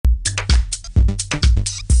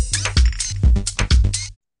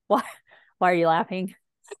Why? Why are you laughing?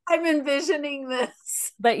 I'm envisioning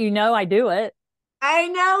this. But I do it. I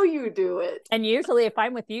know you do it. And usually if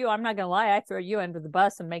I'm with you, I'm not going to lie. I throw you under the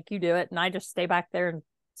bus and make you do it. And I just stay back there and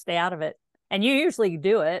stay out of it. And you usually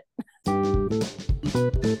do it.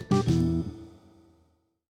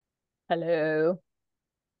 Hello.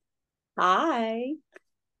 Hi.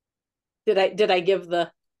 Did I give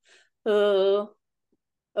the oh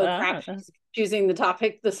crap, Uh, choosing the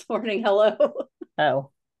topic this morning? Hello.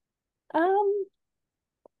 oh. Um,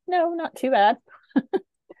 no, not too bad.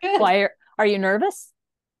 Good. Why are you nervous?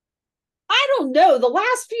 I don't know. The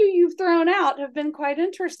last few you've thrown out have been quite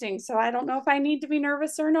interesting, so I don't know if I need to be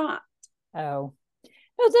nervous or not. Oh.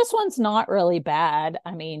 No, this one's not really bad.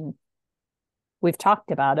 I mean, we've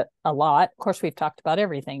talked about it a lot. Of course, we've talked about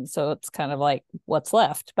everything. So it's kind of like what's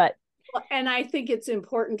left. But And I think it's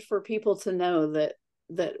important for people to know that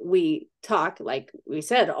we talk, like we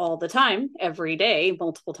said, all the time, every day,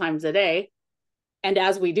 multiple times a day. And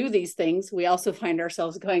as we do these things, we also find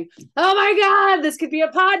ourselves going, oh my God, this could be a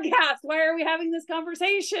podcast. Why are we having this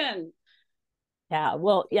conversation? yeah,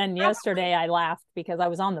 well, and yesterday I laughed because I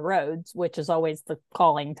was on the roads, which is always the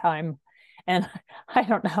calling time. And I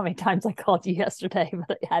don't know how many times I called you yesterday,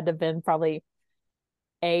 but it had to have been probably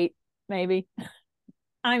 8, maybe.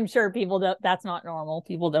 I'm sure people don't, that's not normal.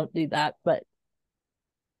 People don't do that, but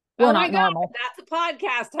we're Oh my not God, normal. that's a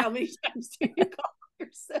podcast. How many times do you call your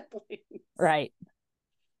siblings? Right.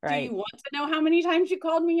 Do you Right. want to know how many times you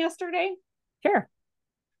called me yesterday? Sure.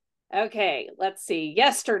 Okay, let's see.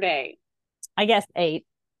 Yesterday, I guess 8.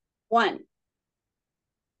 1,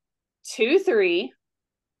 2, 3,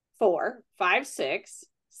 4, 5, 6,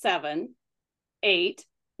 7, 8,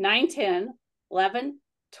 9, 10, 11,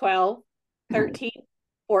 12, 13,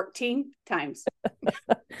 14 times.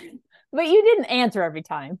 But you didn't answer every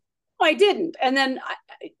time. I didn't. And then,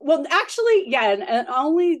 well, actually, yeah, and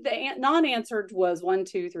only the non-answered was 1,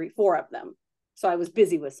 2, 3, 4 of them. So I was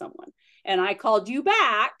busy with someone. And I called you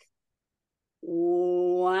back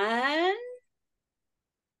 1,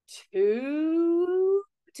 2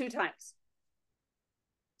 times.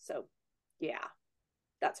 So yeah,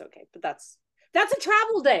 that's okay. But that's a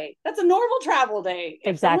travel day. That's a normal travel day.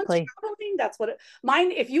 If someone's Exactly. traveling, that's what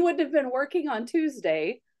mine. If you wouldn't have been working on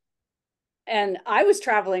Tuesday and I was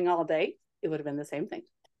traveling all day, it would have been the same thing.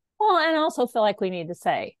 Well, and I also feel like we need to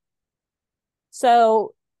say,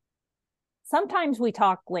 so sometimes we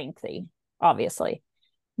talk lengthy, obviously,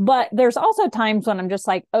 but there's also times when I'm just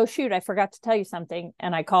like, oh shoot, I forgot to tell you something,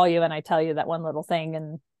 and I call you and I tell you that one little thing,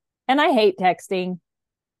 and I hate texting.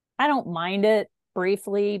 I don't mind it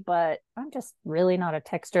briefly, but I'm just really not a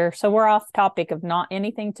texter. So we're off topic of not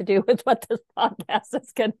anything to do with what this podcast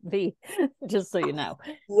is going to be, just so you know.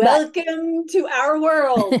 Welcome to our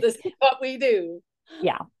world. This is what we do.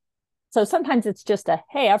 Yeah. So sometimes it's just a,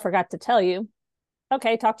 hey, I forgot to tell you.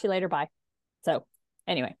 Okay, talk to you later. Bye. So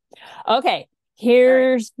anyway, okay,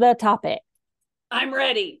 here's the topic. I'm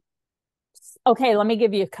ready. Okay, let me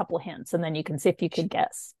give you a couple of hints and then you can see if you can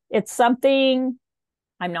guess. It's something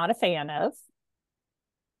I'm not a fan of.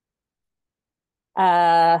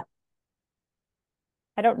 I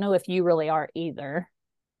don't know if you really are either.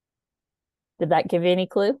 Did that give you any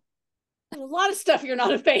clue? A lot of stuff you're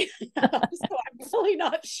not a fan of, so I'm really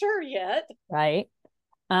not sure yet. Right.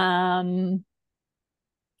 A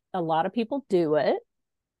lot of people do it.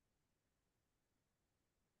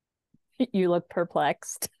 You look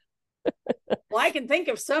perplexed. Well, I can think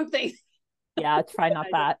of something. Yeah, try not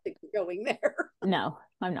that. I don't think we're going there. No,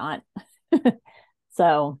 I'm not.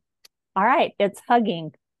 So, all right, it's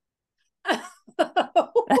hugging.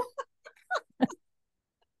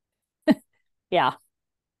 Yeah.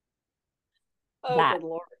 Oh, That. good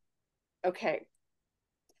Lord. Okay.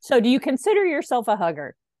 So do you consider yourself a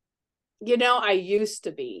hugger? I used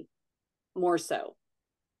to be more so.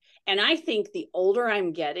 And I think the older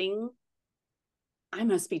I'm getting, I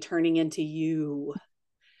must be turning into you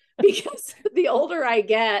because the older I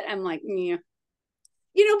get, I'm like, yeah.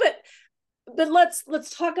 But let's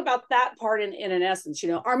talk about that part in an essence.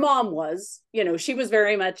 Our mom was, she was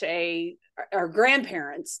very much our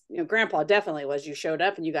grandparents, grandpa definitely was. You showed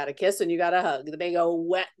up and you got a kiss and you got a hug, the big old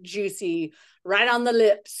wet, juicy, right on the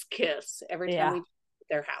lips kiss every time we went to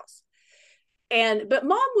their house. But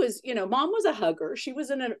mom was a hugger. She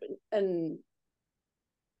was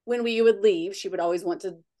when we would leave, she would always want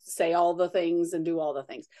to say all the things and do all the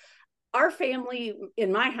things. Our family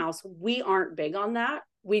in my house, we aren't big on that.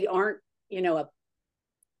 We aren't, a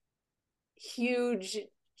huge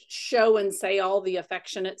show and say all the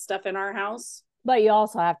affectionate stuff in our house. But you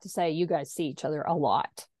also have to say you guys see each other a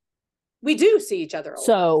lot. We do see each other a lot.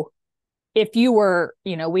 So if you were,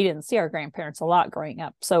 we didn't see our grandparents a lot growing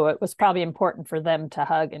up. So it was probably important for them to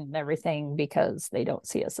hug and everything because they don't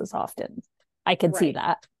see us as often. I can see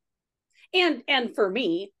that. And for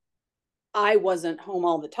me, I wasn't home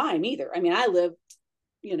all the time either. I mean, I lived,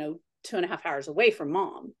 2.5 hours away from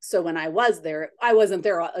mom. So when I was there, I wasn't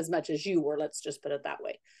there as much as you were. Let's just put it that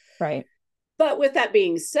way. Right. But with that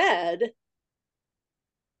being said,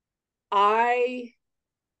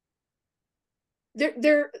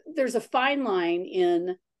 there's a fine line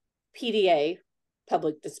in PDA,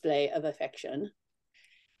 public display of affection,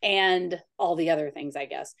 and all the other things, I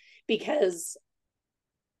guess, because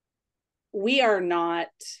we are not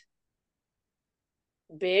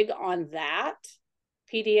big on that,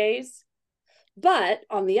 PDAs. But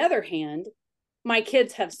on the other hand, my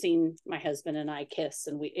kids have seen my husband and I kiss,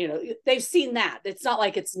 and they've seen that. It's not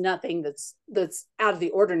like it's nothing that's out of the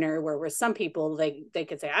ordinary, where with some people they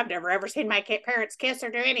could say, I've never ever seen my parents kiss or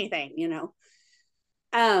do anything,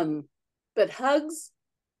 but hugs,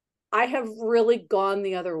 I have really gone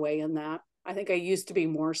the other way in that. I think I used to be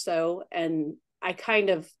more so, and I kind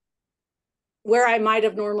of, where I might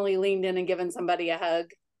have normally leaned in and given somebody a hug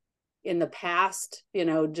in the past,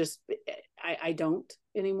 just I don't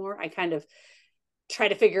anymore. I kind of try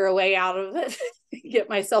to figure a way out of it, get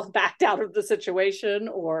myself backed out of the situation,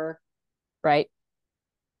 or right.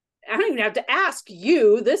 I don't even have to ask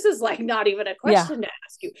you. This is like not even a question to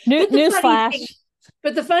ask you. Newsflash.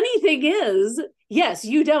 But the funny thing is, yes,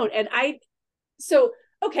 you don't. And so,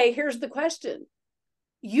 okay, here's the question.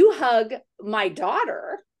 You hug my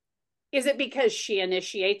daughter. Is it because she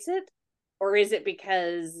initiates it? Or is it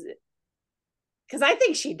because I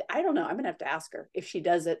think I don't know. I'm going to have to ask her if she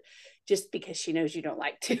does it just because she knows you don't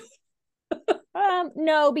like to.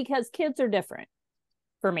 No, because kids are different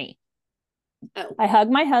for me. Oh. I hug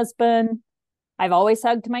my husband. I've always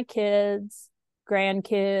hugged my kids,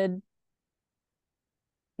 grandkid,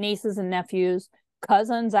 nieces and nephews,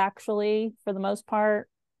 cousins, actually, for the most part.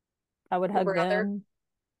 I would hug them.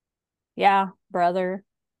 Yeah, brother,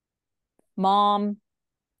 mom.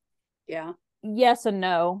 Yeah. Yes and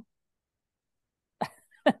no.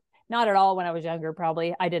 Not at all when I was younger,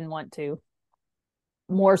 probably. I didn't want to.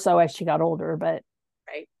 More so as she got older, but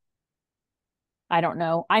right. I don't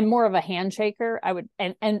know. I'm more of a handshaker. I would,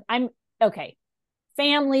 and I'm okay.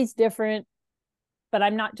 Family's different, but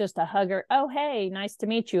I'm not just a hugger. Oh, hey, nice to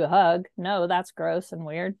meet you. A hug. No, that's gross and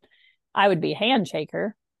weird. I would be a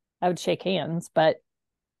handshaker. I would shake hands, but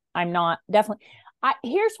I'm not definitely.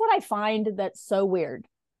 Here's what I find that's so weird.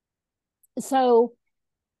 So,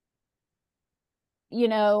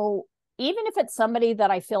 even if it's somebody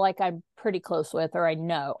that I feel like I'm pretty close with, or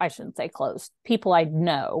I shouldn't say close, people I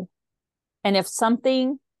know. And if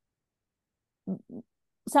something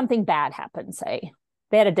bad happened, say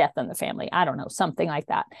they had a death in the family, I don't know, something like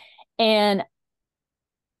that. And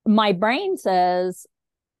my brain says,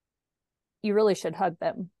 you really should hug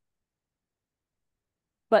them.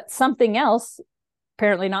 But something else,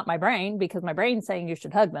 apparently not my brain, because my brain's saying you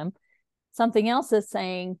should hug them. Something else is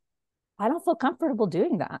saying, I don't feel comfortable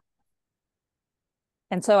doing that.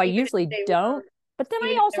 And so I usually don't, but then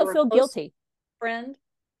I also feel guilty. Friend,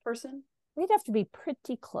 person? We'd have to be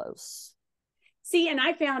pretty close. See, and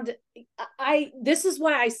I found this is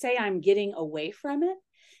why I say I'm getting away from it,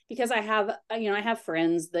 because I have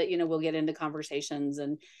friends that, we'll get into conversations,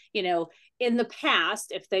 and, in the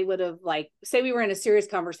past, if they would have, like, say we were in a serious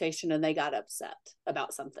conversation and they got upset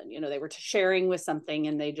about something, they were sharing with something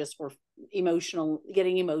and they just were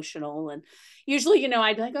getting emotional. And usually,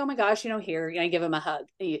 I'd be like, oh my gosh, here, I give them a hug.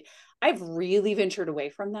 I've really ventured away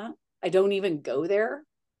from that. I don't even go there.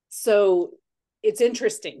 So it's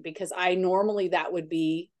interesting, because I normally that would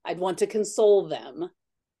be, I'd want to console them.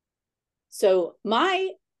 So my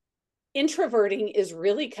introverting is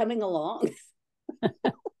really coming along.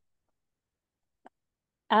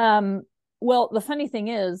 Well, the funny thing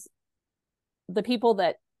is, the people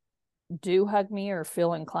that do hug me or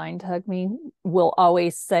feel inclined to hug me will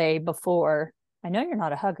always say before, I know you're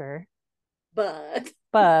not a hugger, but,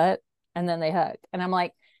 and then they hug. And I'm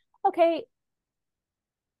like, okay,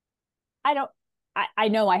 I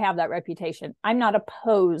know I have that reputation. I'm not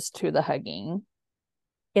opposed to the hugging.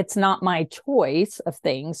 It's not my choice of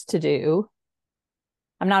things to do.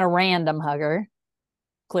 I'm not a random hugger,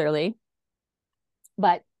 clearly.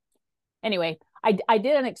 But anyway, I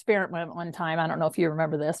did an experiment one time. I don't know if you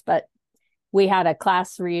remember this, but we had a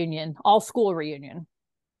class reunion, all school reunion.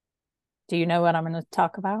 Do you know what I'm going to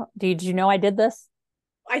talk about? Did you know I did this?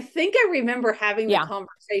 I think I remember having the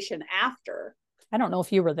conversation after. I don't know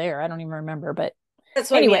if you were there. I don't even remember, but that's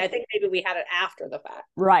what anyway, I mean. I think maybe we had it after the fact.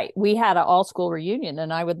 Right. We had an all school reunion,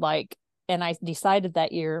 and I decided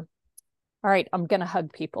that year all right, I'm going to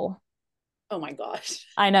hug people. Oh my gosh.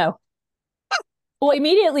 I know. Well,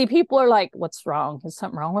 immediately people are like, what's wrong? Is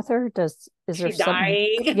something wrong with her? Is there She something?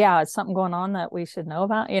 dying? Yeah, is something going on that we should know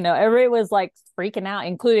about? Everybody was like freaking out,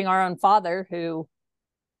 including our own father, who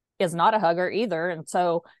is not a hugger either. And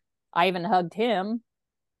so I even hugged him.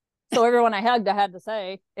 So everyone I hugged, I had to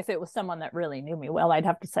say, if it was someone that really knew me well, I'd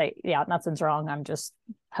have to say, yeah, nothing's wrong. I'm just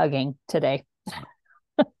hugging today.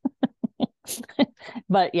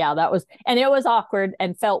 But yeah, it was awkward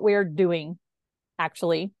and felt weird doing,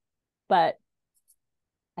 actually, but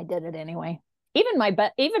I did it anyway. Even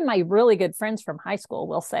my really good friends from high school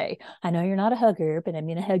will say, I know you're not a hugger, but I'm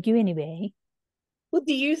going to hug you anyway. Well,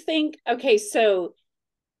 do you think, okay, so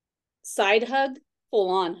side hug, full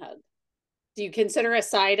on hug? Do you consider a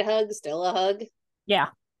side hug still a hug? Yeah.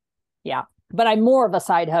 Yeah. But I'm more of a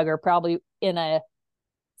side hugger, probably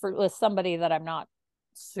with somebody that I'm not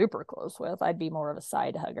super close with. I'd be more of a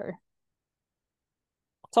side hugger.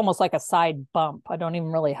 It's almost like a side bump. I don't even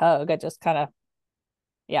really hug. I just kind of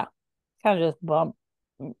just bump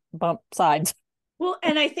sides. Well,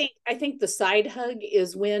 and I think the side hug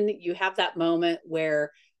is when you have that moment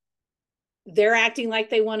where they're acting like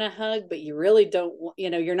they want to hug, but you really don't,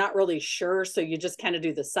 you're not really sure. So you just kind of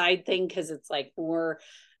do the side thing because it's like more,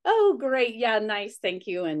 oh, great. Yeah, nice. Thank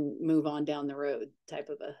you. And move on down the road type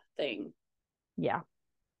of a thing. Yeah.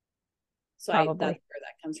 So that's where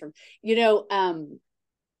that comes from.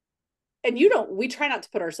 And we try not to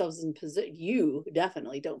put ourselves in position. You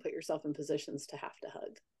definitely don't put yourself in positions to have to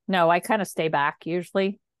hug. No, I kind of stay back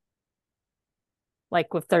usually. Like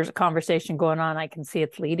if there's a conversation going on, I can see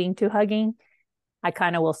it's leading to hugging. I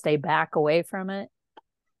kind of will stay back away from it.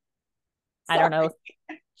 Sorry. I don't know.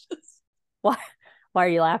 Why are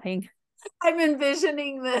you laughing? I'm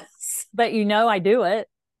envisioning this. But I do it.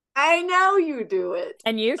 I know you do it.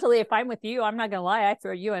 And usually if I'm with you, I'm not going to lie, I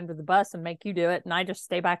throw you under the bus and make you do it. And I just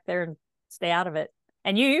stay back there and stay out of it.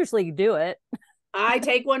 And you usually do it. I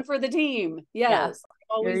take one for the team. Yes. Yeah. I'm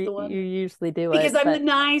always the one. You usually do because I'm the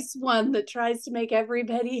nice one that tries to make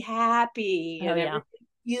everybody happy and everybody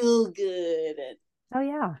feel good. Oh,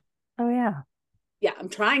 yeah. Yeah, I'm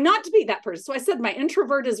trying not to be that person. So I said my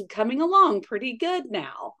introvert is coming along pretty good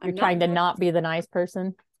now. You're trying to not be the nice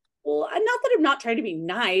person? Well, not that I'm not trying to be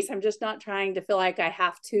nice. I'm just not trying to feel like I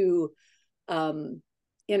have to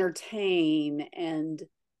entertain and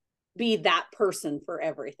be that person for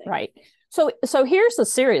everything. Right. So here's a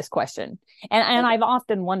serious question. And I've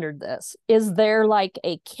often wondered this. Is there like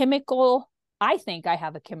a chemical? I think I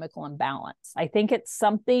have a chemical imbalance. I think it's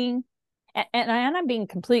something, and I'm being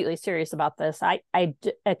completely serious about this. A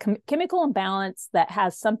chemical imbalance that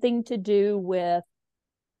has something to do with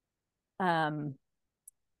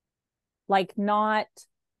like not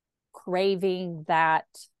craving that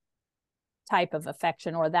type of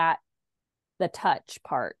affection or the touch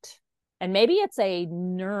part. And maybe it's a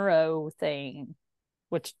neuro thing,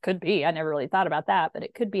 which could be. I never really thought about that, but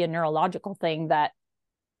it could be a neurological thing that,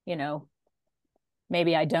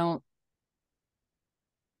 maybe I don't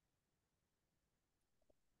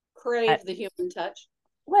crave the human touch.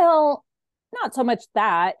 Well, not so much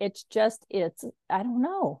that. It's I don't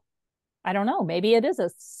know. Maybe it is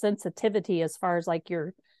a sensitivity as far as like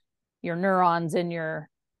your neurons in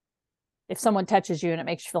if someone touches you and it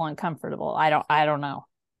makes you feel uncomfortable. I don't know.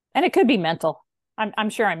 And it could be mental. I'm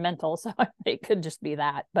sure I'm mental, so it could just be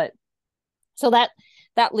that. But so that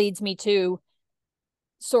leads me to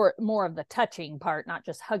sort more of the touching part, not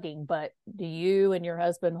just hugging. But do you and your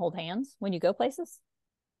husband hold hands when you go places?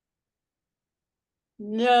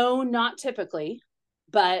 No, not typically.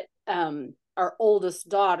 But our oldest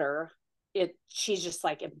daughter, she's just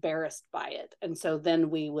like embarrassed by it. And so then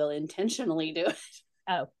we will intentionally do it.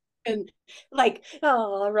 Oh. And like,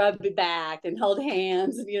 rub your back and hold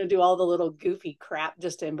hands and, do all the little goofy crap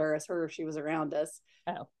just to embarrass her if she was around us.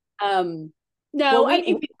 Oh. No,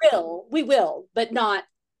 we will, but not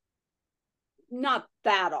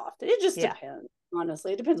that often. It just depends,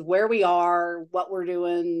 honestly. It depends where we are, what we're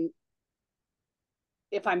doing,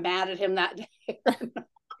 if I'm mad at him that day.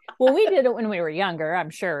 Well, we did it when we were younger,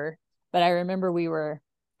 I'm sure. But I remember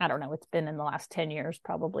I don't know, it's been in the last 10 years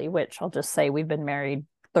probably, which I'll just say we've been married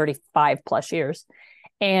 35 plus years.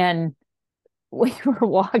 And we were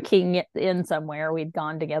walking in somewhere. We'd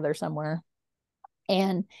gone together somewhere.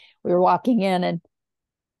 And we were walking in, and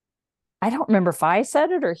I don't remember if I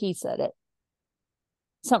said it or he said it.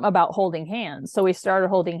 Something about holding hands. So we started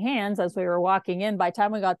holding hands as we were walking in. By the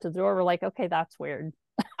time we got to the door, we're like, okay, that's weird.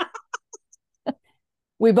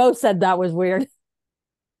 We both said that was weird.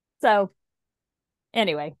 So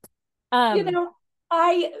anyway.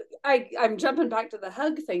 I'm jumping back to the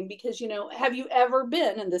hug thing because, you know, have you ever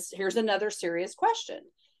been, and this, here's another serious question.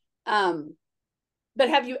 But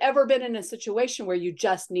have you ever been in a situation where you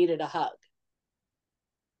just needed a hug?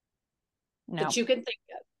 No. That you can think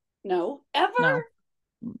of? No, ever?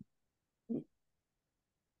 No.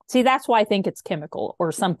 See, that's why I think it's chemical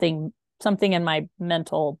or something in my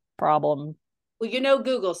mental problem. Well, you know,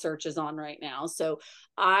 Google search is on right now. So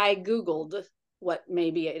I Googled what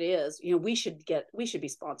maybe it is. You know, we should be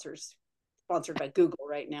sponsored by Google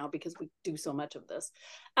right now because we do so much of this.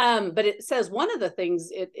 But it says one of the things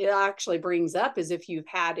it actually brings up is if you've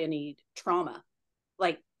had any trauma,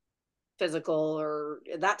 like physical or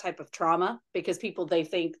that type of trauma, because people, they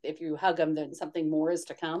think if you hug them, then something more is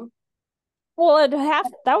to come. Well,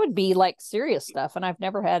 that would be like serious stuff, and I've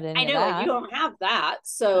never had any I of know you that. don't have that.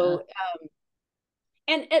 So,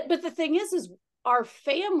 but the thing is our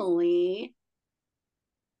family,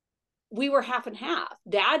 we were half and half.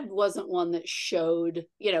 Dad wasn't one that showed,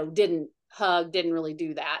 you know, didn't hug, didn't really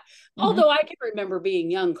do that. Mm-hmm. Although I can remember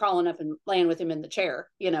being young, crawling up and laying with him in the chair,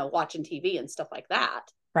 you know, watching TV and stuff like that.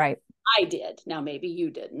 Right. I did. Now, maybe you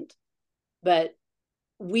didn't, but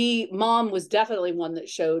mom was definitely one that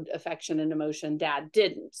showed affection and emotion. Dad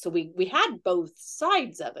didn't. So we had both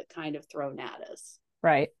sides of it kind of thrown at us.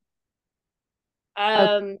 Right.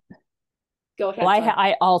 Go ahead. Well,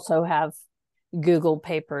 I also have Google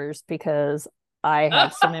papers because I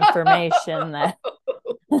have some information that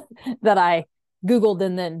that I Googled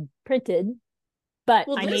and then printed. But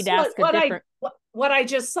I need to ask a different. What I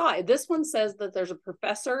just saw. This one says that there's a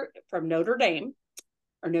professor from Notre Dame,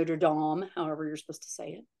 or Notre Dame, however you're supposed to say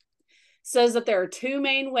it, says that there are two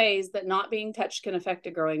main ways that not being touched can affect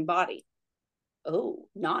a growing body. Oh,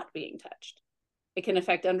 not being touched. It can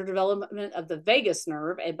affect underdevelopment of the vagus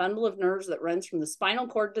nerve, a bundle of nerves that runs from the spinal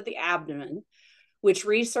cord to the abdomen, which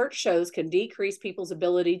research shows can decrease people's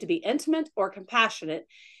ability to be intimate or compassionate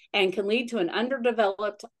and can lead to an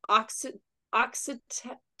underdeveloped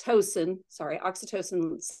oxytocin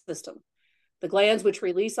system, the glands which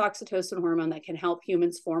release oxytocin hormone that can help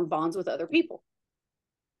humans form bonds with other people.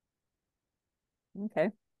 Okay.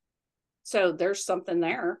 So there's something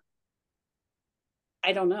there.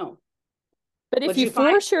 I don't know. But if you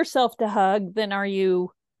force yourself to hug, then are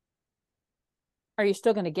you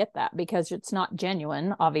still going to get that? Because it's not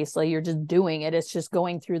genuine. Obviously, you're just doing it. It's just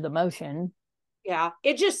going through the motion. Yeah.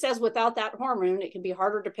 It just says without that hormone, it can be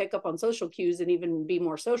harder to pick up on social cues and even be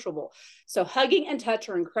more sociable. So hugging and touch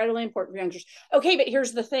are incredibly important for youngsters. Okay, but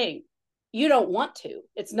here's the thing. You don't want to.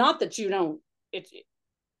 It's not that you don't.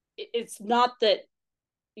 It's not that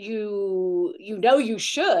you know you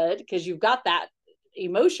should, because you've got that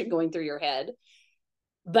emotion going through your head,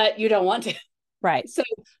 but you don't want to. Right. So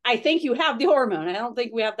I think you have the hormone. I don't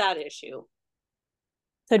think we have that issue.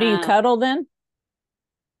 So do you cuddle then?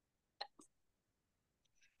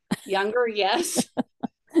 Younger, yes.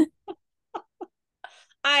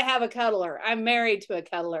 I have a cuddler. I'm married to a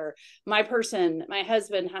cuddler. My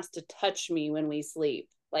husband has to touch me when we sleep.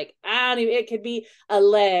 Like, it could be a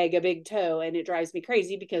leg, a big toe, and it drives me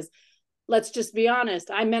crazy because, let's just be honest,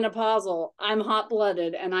 I'm menopausal, I'm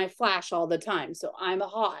hot-blooded, and I flash all the time. So I'm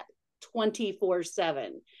hot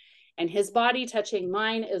 24/7. And his body touching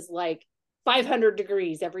mine is like 500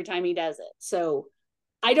 degrees every time he does it. So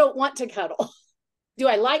I don't want to cuddle. Do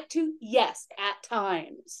I like to? Yes, at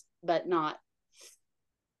times, but not.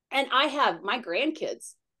 And I have my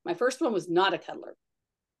grandkids. My first one was not a cuddler.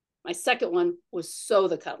 My second one was so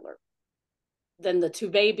the cuddler. Then the two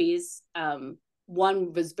babies,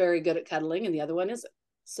 one was very good at cuddling and the other one isn't.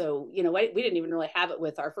 So, you know, we didn't even really have it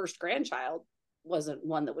with our first grandchild. Wasn't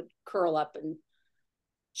one that would curl up, and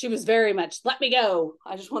she was very much, let me go.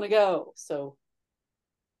 I just want to go. So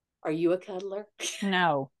are you a cuddler?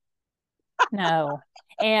 No.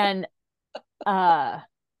 And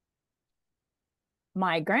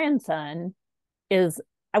my grandson is,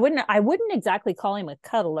 I wouldn't exactly call him a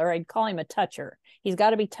cuddler. I'd call him a toucher. He's got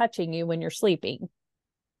to be touching you when you're sleeping.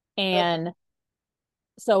 And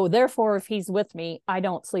so therefore, if he's with me, I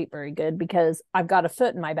don't sleep very good because I've got a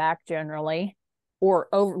foot in my back generally,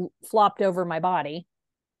 or flopped over my body.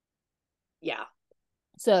 Yeah.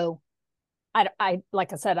 So I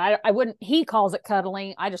like I said, I wouldn't, he calls it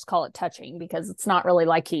cuddling. I just call it touching because it's not really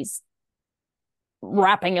like he's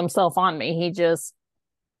wrapping himself on me. He just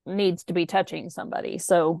needs to be touching somebody.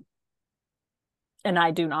 So, and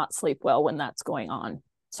I do not sleep well when that's going on.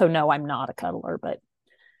 So no, I'm not a cuddler, but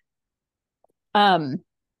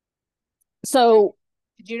so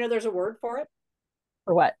did you know there's a word for it?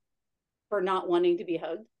 For what? For not wanting to be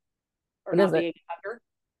hugged or not being a hugger?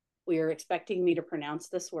 We are expecting me to pronounce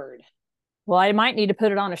this word. Well, I might need to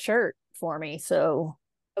put it on a shirt for me. So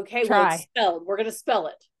okay, well, it's try. spelled. We're going to spell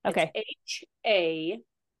it. Okay. It's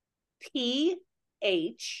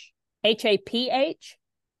Haph. HAPH.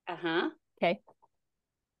 Uh-huh. Okay.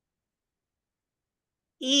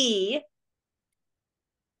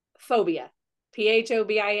 Phobia.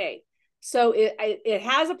 Phobia. So it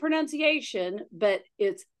has a pronunciation, but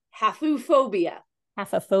it's Haphephobia.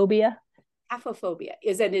 Haphephobia. Haphephobia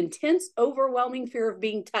is an intense, overwhelming fear of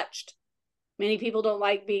being touched. Many people don't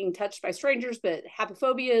like being touched by strangers, but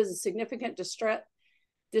haphephobia is a significant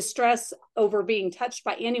distress over being touched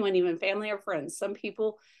by anyone, even family or friends.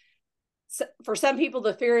 For some people,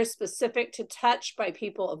 the fear is specific to touch by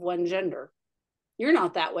people of one gender. You're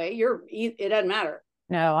not that way. It doesn't matter.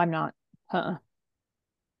 No, I'm not.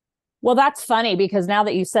 Well, that's funny because now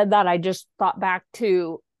that you said that, I just thought back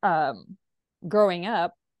to growing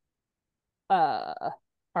up.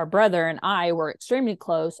 Our brother and I were extremely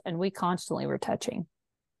close, and we constantly were touching.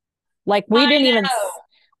 Like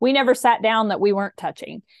we never sat down that we weren't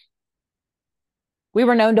touching. We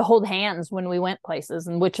were known to hold hands when we went places,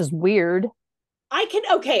 and which is weird.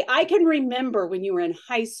 I can remember when you were in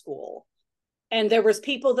high school and there was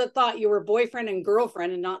people that thought you were boyfriend and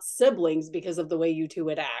girlfriend and not siblings because of the way you two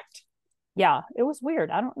would act. Yeah, it was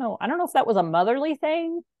weird. I don't know if that was a motherly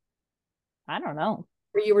thing. I don't know.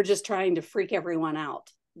 Or you were just trying to freak everyone out.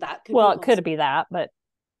 It could be that, but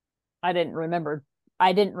I didn't remember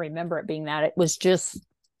it being that. It was just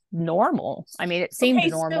normal. I mean, it seemed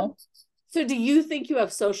normal. So do you think you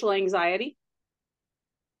have social anxiety?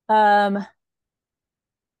 Not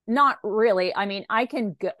really. I mean, I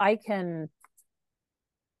can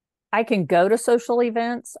go to social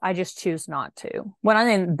events. I just choose not to. When I'm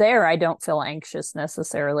in there, I don't feel anxious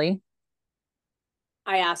necessarily.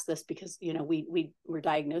 I ask this because, we're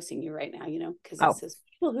diagnosing you right now, because it says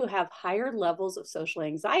people who have higher levels of social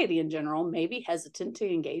anxiety in general may be hesitant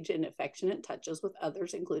to engage in affectionate touches with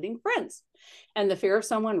others, including friends. And the fear of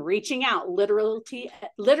someone reaching out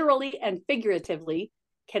literally and figuratively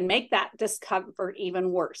can make that discomfort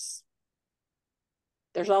even worse.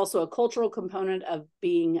 There's also a cultural component of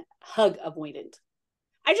being hug avoidant.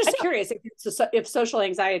 I'm just curious if social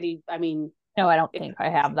anxiety, no, I don't think I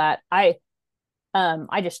have that.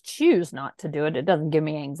 I just choose not to do it. It doesn't give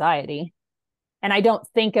me anxiety. And I don't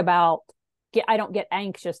get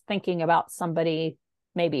anxious thinking about somebody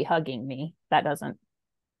maybe hugging me. I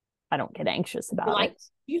don't get anxious about it.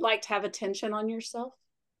 You like to have attention on yourself?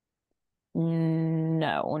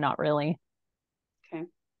 No, not really. Okay.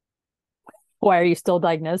 Why are you still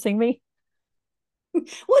diagnosing me? Well,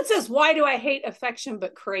 it says, why do I hate affection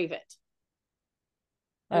but crave it?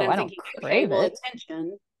 And I'm thinking, okay, well,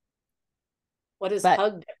 attention. What is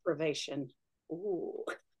hug deprivation? Ooh.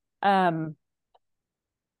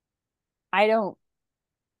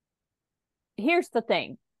 Here's the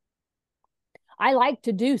thing. I like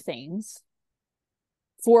to do things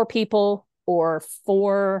for people or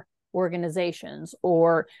for organizations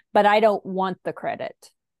but I don't want the credit.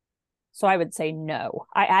 So I would say no.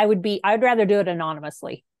 I'd rather do it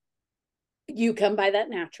anonymously. You come by that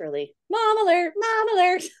naturally. Mom alert, mom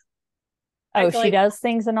alert. Oh, she does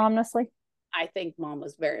things anonymously? I think Mom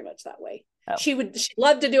was very much that way. Oh. She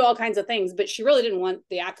loved to do all kinds of things, but she really didn't want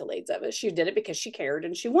the accolades of it. She did it because she cared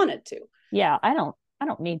and she wanted to. Yeah, I don't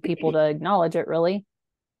need people to acknowledge it, really.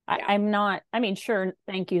 Yeah. I'm not, sure,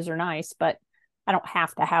 thank yous are nice, but I don't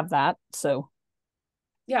have to have that. So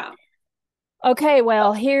yeah. Okay,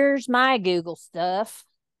 well, here's my Google stuff.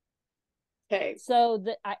 Okay. So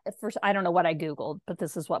first, I don't know what I Googled, but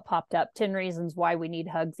this is what popped up. 10 reasons why we need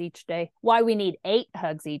hugs each day. Why we need 8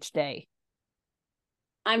 hugs each day.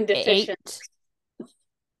 I'm deficient. 8.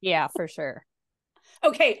 Yeah, for sure.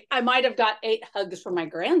 Okay, I might have got 8 hugs from my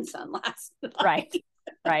grandson last night.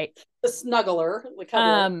 Right. The snuggler, the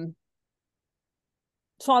cuddler.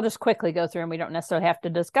 So I'll just quickly go through them. We don't necessarily have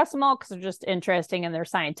to discuss them all because they're just interesting and they're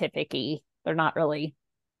scientific-y. They're not really.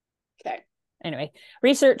 Okay. Anyway,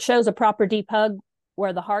 research shows a proper deep hug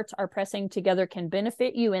where the hearts are pressing together can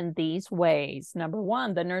benefit you in these ways. Number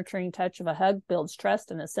 1, the nurturing touch of a hug builds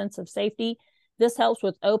trust and a sense of safety. This helps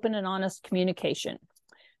with open and honest communication.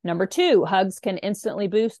 Number 2, hugs can instantly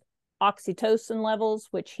boost oxytocin levels,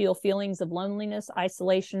 which heal feelings of loneliness,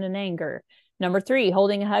 isolation, and anger. Number 3,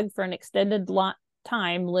 holding a hug for an extended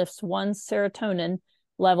time lifts one's serotonin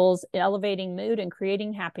levels, elevating mood and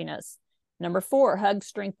creating happiness. Number 4, hugs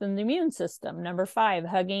strengthen the immune system. Number 5,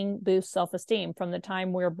 hugging boosts self-esteem. From the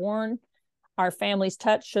time we're born, our family's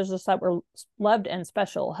touch shows us that we're loved and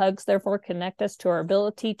special. Hugs, therefore, connect us to our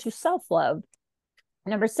ability to self-love.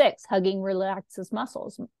 Number 6, hugging relaxes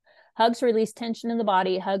muscles. Hugs release tension in the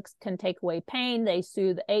body. Hugs can take away pain. They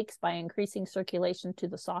soothe aches by increasing circulation to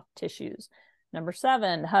the soft tissues. Number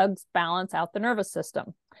 7, hugs balance out the nervous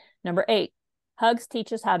system. Number 8, hugs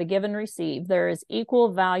teach us how to give and receive. There is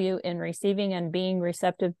equal value in receiving and being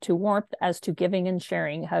receptive to warmth as to giving and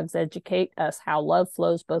sharing. Hugs educate us how love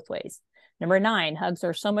flows both ways. Number 9, hugs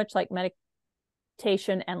are so much like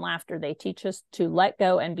meditation and laughter. They teach us to let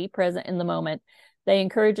go and be present in the moment. They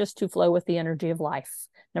encourage us to flow with the energy of life.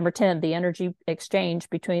 Number 10, the energy exchange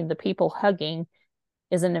between the people hugging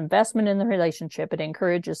is an investment in the relationship. It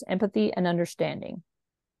encourages empathy and understanding.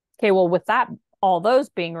 Okay, well, with that, all those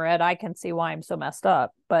being read, I can see why I'm so messed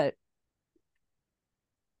up, but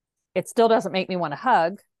it still doesn't make me want to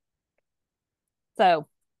hug. So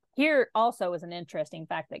here also is an interesting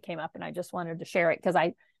fact that came up, and I just wanted to share it because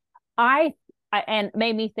I and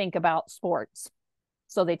made me think about sports.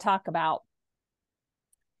 So they talk about,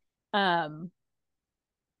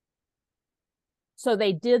 so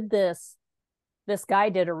they did this guy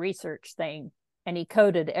did a research thing, and he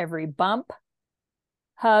coded every bump,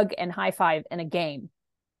 hug, and high five in a game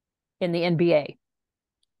in the NBA.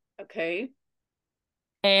 Okay.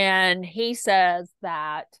 And he says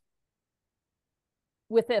that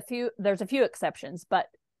there's a few exceptions, but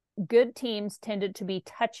good teams tended to be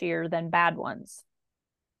touchier than bad ones.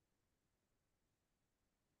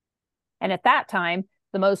 And at that time,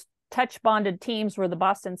 the most touch bonded teams were the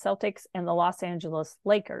Boston Celtics and the Los Angeles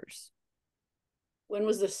Lakers. When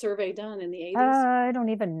was the survey done? In the 80s? I don't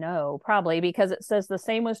even know, probably, because it says the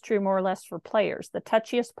same was true more or less for players. The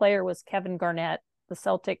touchiest player was Kevin Garnett, the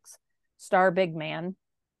Celtics star big man.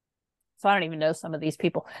 So I don't even know some of these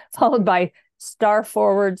people. Followed by star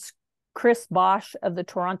forwards Chris Bosh of the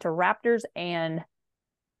Toronto Raptors and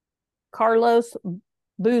Carlos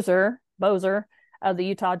Boozer of the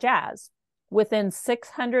Utah Jazz. Within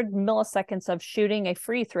 600 milliseconds of shooting a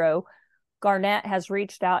free throw, Garnett has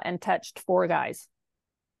reached out and touched 4 guys.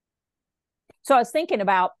 So I was thinking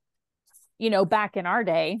about, back in our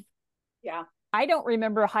day. Yeah. I don't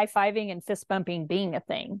remember high-fiving and fist bumping being a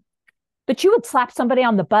thing. But you would slap somebody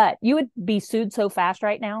on the butt. You would be sued so fast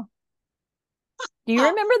right now. Do you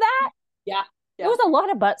remember that? Yeah. There was a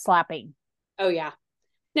lot of butt slapping. Oh, yeah.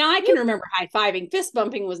 Now I can remember high-fiving. Fist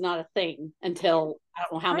bumping was not a thing until I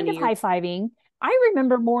don't know how many years. High-fiving. I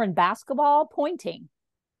remember more in basketball pointing.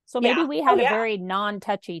 So maybe we had a very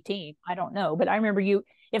non-touchy team. I don't know. But I remember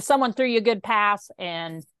if someone threw you a good pass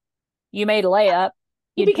and you made a layup,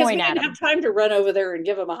 you'd point at them. Because we didn't have time to run over there and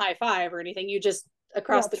give them a high five or anything. You just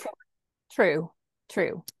across the court.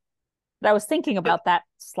 True. But I was thinking about that,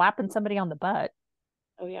 slapping somebody on the butt.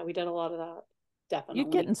 Oh, yeah, we did a lot of that. Definitely.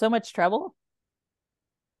 You'd get in so much trouble.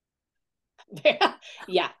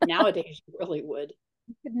 Yeah, nowadays you really would.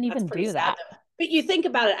 You couldn't even do that. But you think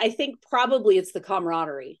about it, I think probably it's the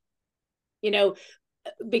camaraderie.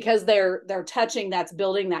 Because they're touching, that's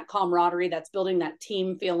building that camaraderie, that's building that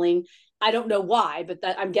team feeling. I don't know why, but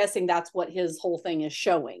I'm guessing that's what his whole thing is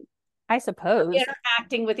showing. I suppose. They're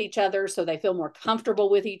interacting with each other, so they feel more comfortable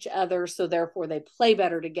with each other, so therefore they play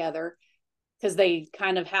better together because they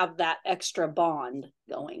kind of have that extra bond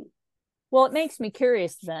going. Well, it makes me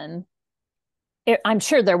curious then. I'm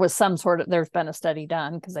sure there's been a study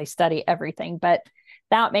done because they study everything, but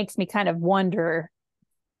that makes me kind of wonder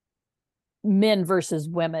men versus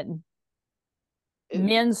women. Ooh.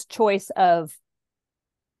 Men's choice of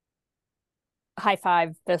high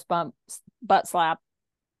five, fist bump, butt slap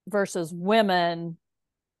versus women.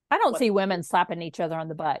 I don't see women slapping each other on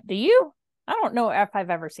the butt. Do you? I don't know if I've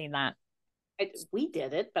ever seen that. We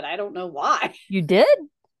did it, but I don't know why. You did?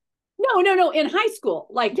 No. In high school,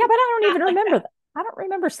 yeah, but I don't even remember that. I don't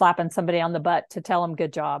remember slapping somebody on the butt to tell them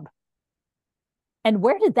good job. And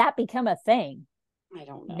where did that become a thing? I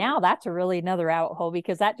don't know. Now that's really another out hole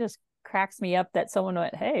because that just cracks me up that someone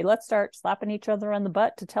went, hey, let's start slapping each other on the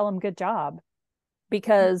butt to tell them good job.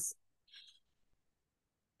 Because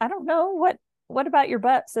I don't know what about your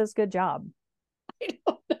butt says good job. I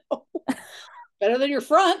don't know. Better than your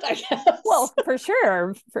front, I guess. Well, for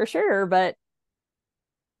sure. But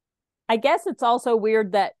I guess it's also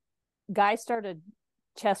weird that guys started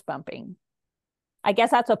chest bumping. I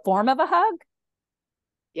guess that's a form of a hug.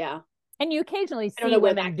 Yeah. And you occasionally see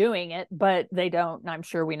women doing it, but they don't. And I'm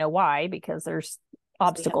sure we know why, because there's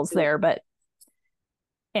obstacles there. But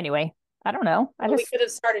anyway, I don't know. We could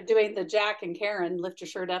have started doing the Jack and Karen lift your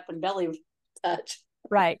shirt up and belly touch.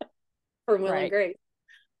 Right. From Will and Grace.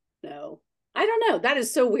 No, I don't know. That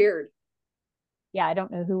is so weird. Yeah, I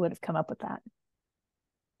don't know who would have come up with that.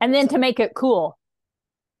 And then to make it cool.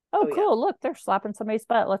 Oh, cool. Yeah. Look, they're slapping somebody's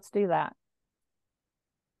butt. Let's do that.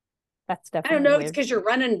 That's definitely I don't know. weird. It's because you're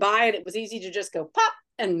running by and it was easy to just go pop,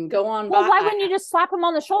 and go on Well, by. why wouldn't you just slap him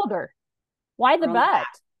on the shoulder? Why the On the butt?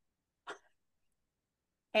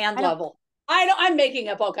 hand level. I know I'm making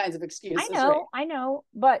up all kinds of excuses, right? I know,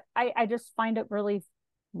 but I just find it really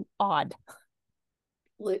odd.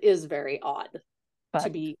 Well, it is very odd But to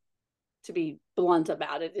be blunt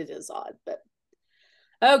about it. It is odd, but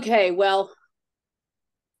okay. Well,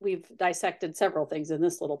 we've dissected several things in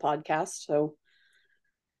this little podcast. So,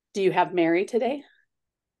 do you have Mary today?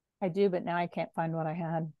 I do, but now I can't find what I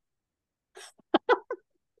had.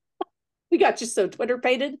 We got you so Twitter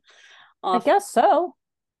pated I off guess so.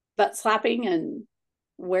 butt slapping and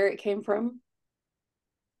where it came from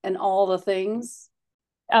and all the things.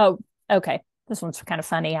 Oh, okay. This one's kind of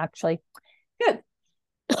funny, actually. Good.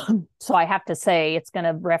 So I have to say it's going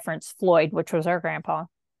to reference Floyd, which was our grandpa,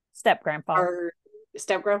 step grandpa. Our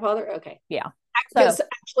step grandfather. Okay. Yeah. Because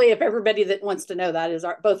actually, if everybody that wants to know that is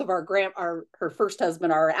both of our her first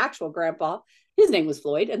husband, our actual grandpa, his name was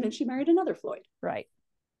Floyd, and then she married another Floyd. Right.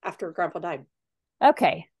 After her grandpa died.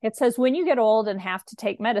 Okay. It says when you get old and have to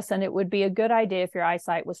take medicine, it would be a good idea if your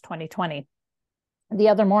eyesight was 20/20. The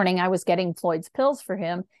other morning, I was getting Floyd's pills for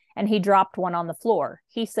him, and he dropped one on the floor.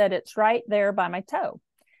 He said it's right there by my toe.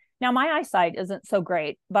 Now, my eyesight isn't so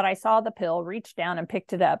great, but I saw the pill, reached down and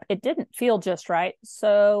picked it up. It didn't feel just right,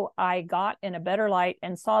 so I got in a better light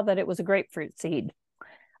and saw that it was a grapefruit seed.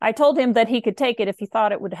 I told him that he could take it if he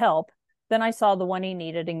thought it would help. Then I saw the one he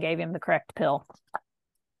needed and gave him the correct pill.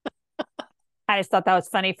 I just thought that was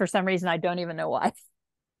funny for some reason. I don't even know why.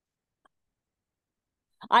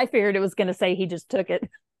 I figured it was going to say he just took it.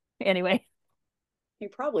 Anyway. He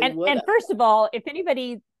probably would. And first of all, if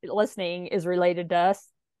anybody listening is related to us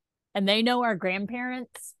and they know our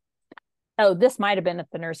grandparents, oh, this might have been at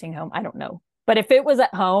the nursing home. I don't know. But if it was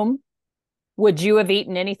at home, would you have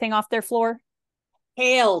eaten anything off their floor?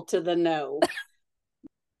 Hail to the no.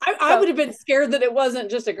 I would have been scared that it wasn't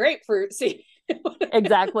just a grapefruit seed.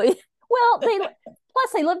 Exactly. Well,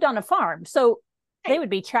 they lived on a farm, so they would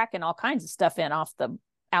be tracking all kinds of stuff in off the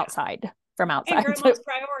outside from outside. And grandma's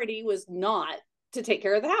priority was not to take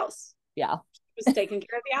care of the house. Yeah. She was taking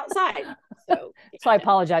care of the outside. So I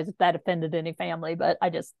apologize if that offended any family, but I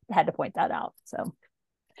just had to point that out. So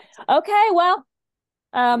okay, well,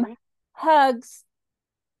 hugs.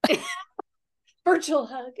 Virtual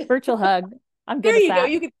hug. Virtual hug. I'm good. There you go.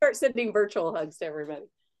 You can start sending virtual hugs to everybody.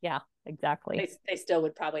 Yeah, exactly. They still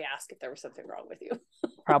would probably ask if there was something wrong with you.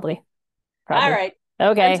 Probably. All right.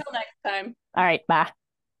 Okay. Until next time. All right. Bye.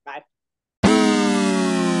 Bye.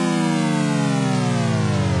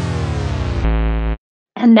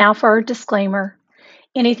 And now for our disclaimer.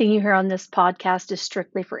 Anything you hear on this podcast is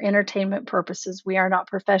strictly for entertainment purposes. We are not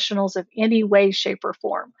professionals of any way, shape, or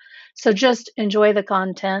form. So just enjoy the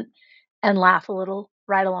content and laugh a little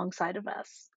right alongside of us.